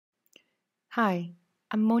Hi,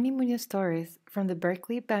 I'm Moni Munoz-Torres from the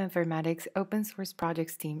Berkeley Bioinformatics open source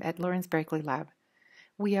projects team at Lawrence Berkeley Lab.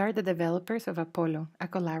 We are the developers of Apollo, a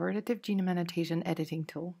collaborative genome annotation editing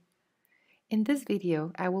tool. In this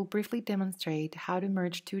video, I will briefly demonstrate how to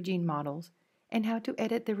merge two gene models and how to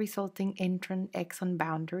edit the resulting intron-exon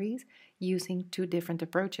boundaries using two different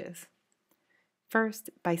approaches. First,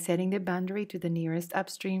 by setting the boundary to the nearest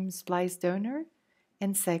upstream splice donor,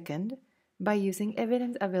 and second, by using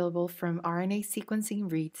evidence available from RNA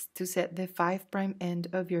sequencing reads to set the 5' end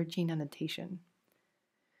of your gene annotation.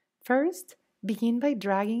 First, begin by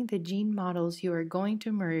dragging the gene models you are going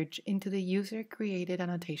to merge into the user-created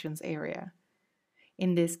annotations area.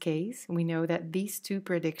 In this case, we know that these two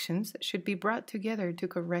predictions should be brought together to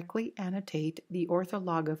correctly annotate the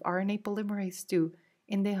ortholog of RNA polymerase II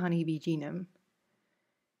in the honeybee genome.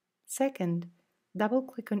 Second,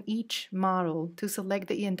 double-click on each model to select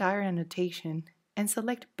the entire annotation and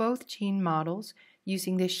select both gene models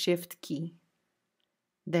using the Shift key.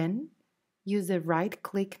 Then, use the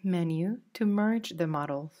right-click menu to merge the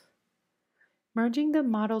models. Merging the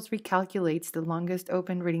models recalculates the longest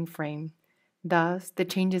open reading frame, thus the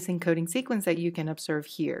changes in coding sequence that you can observe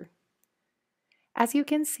here. As you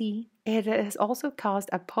can see, it has also caused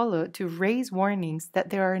Apollo to raise warnings that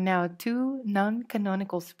there are now two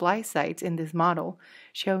non-canonical splice sites in this model,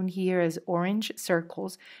 shown here as orange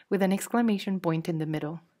circles with an exclamation point in the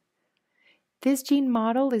middle. This gene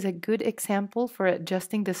model is a good example for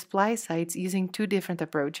adjusting the splice sites using two different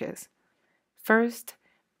approaches. First,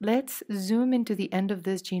 let's zoom into the end of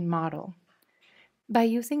this gene model. By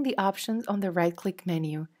using the options on the right-click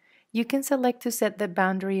menu, you can select to set the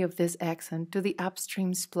boundary of this exon to the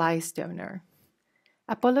upstream splice donor.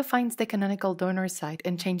 Apollo finds the canonical donor site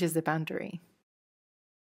and changes the boundary.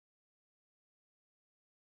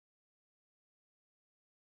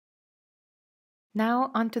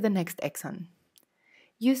 Now on to the next exon.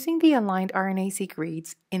 Using the aligned RNA-seq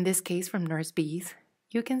reads, in this case from nurse bees,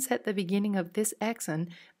 you can set the beginning of this exon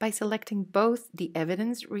by selecting both the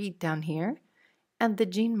evidence read down here and the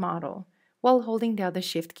gene model while holding down the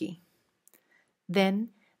Shift key. Then,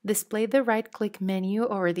 display the right-click menu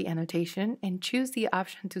over the annotation and choose the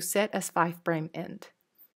option to set as 5' end.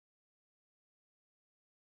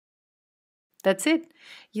 That's it!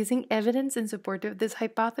 Using evidence in support of this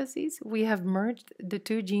hypothesis, we have merged the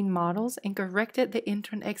two gene models and corrected the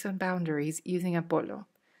intron-exon boundaries using Apollo.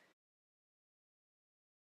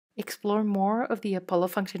 Explore more of the Apollo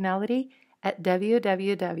functionality at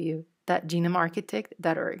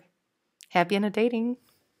www.genomearchitect.org. Happy annotating!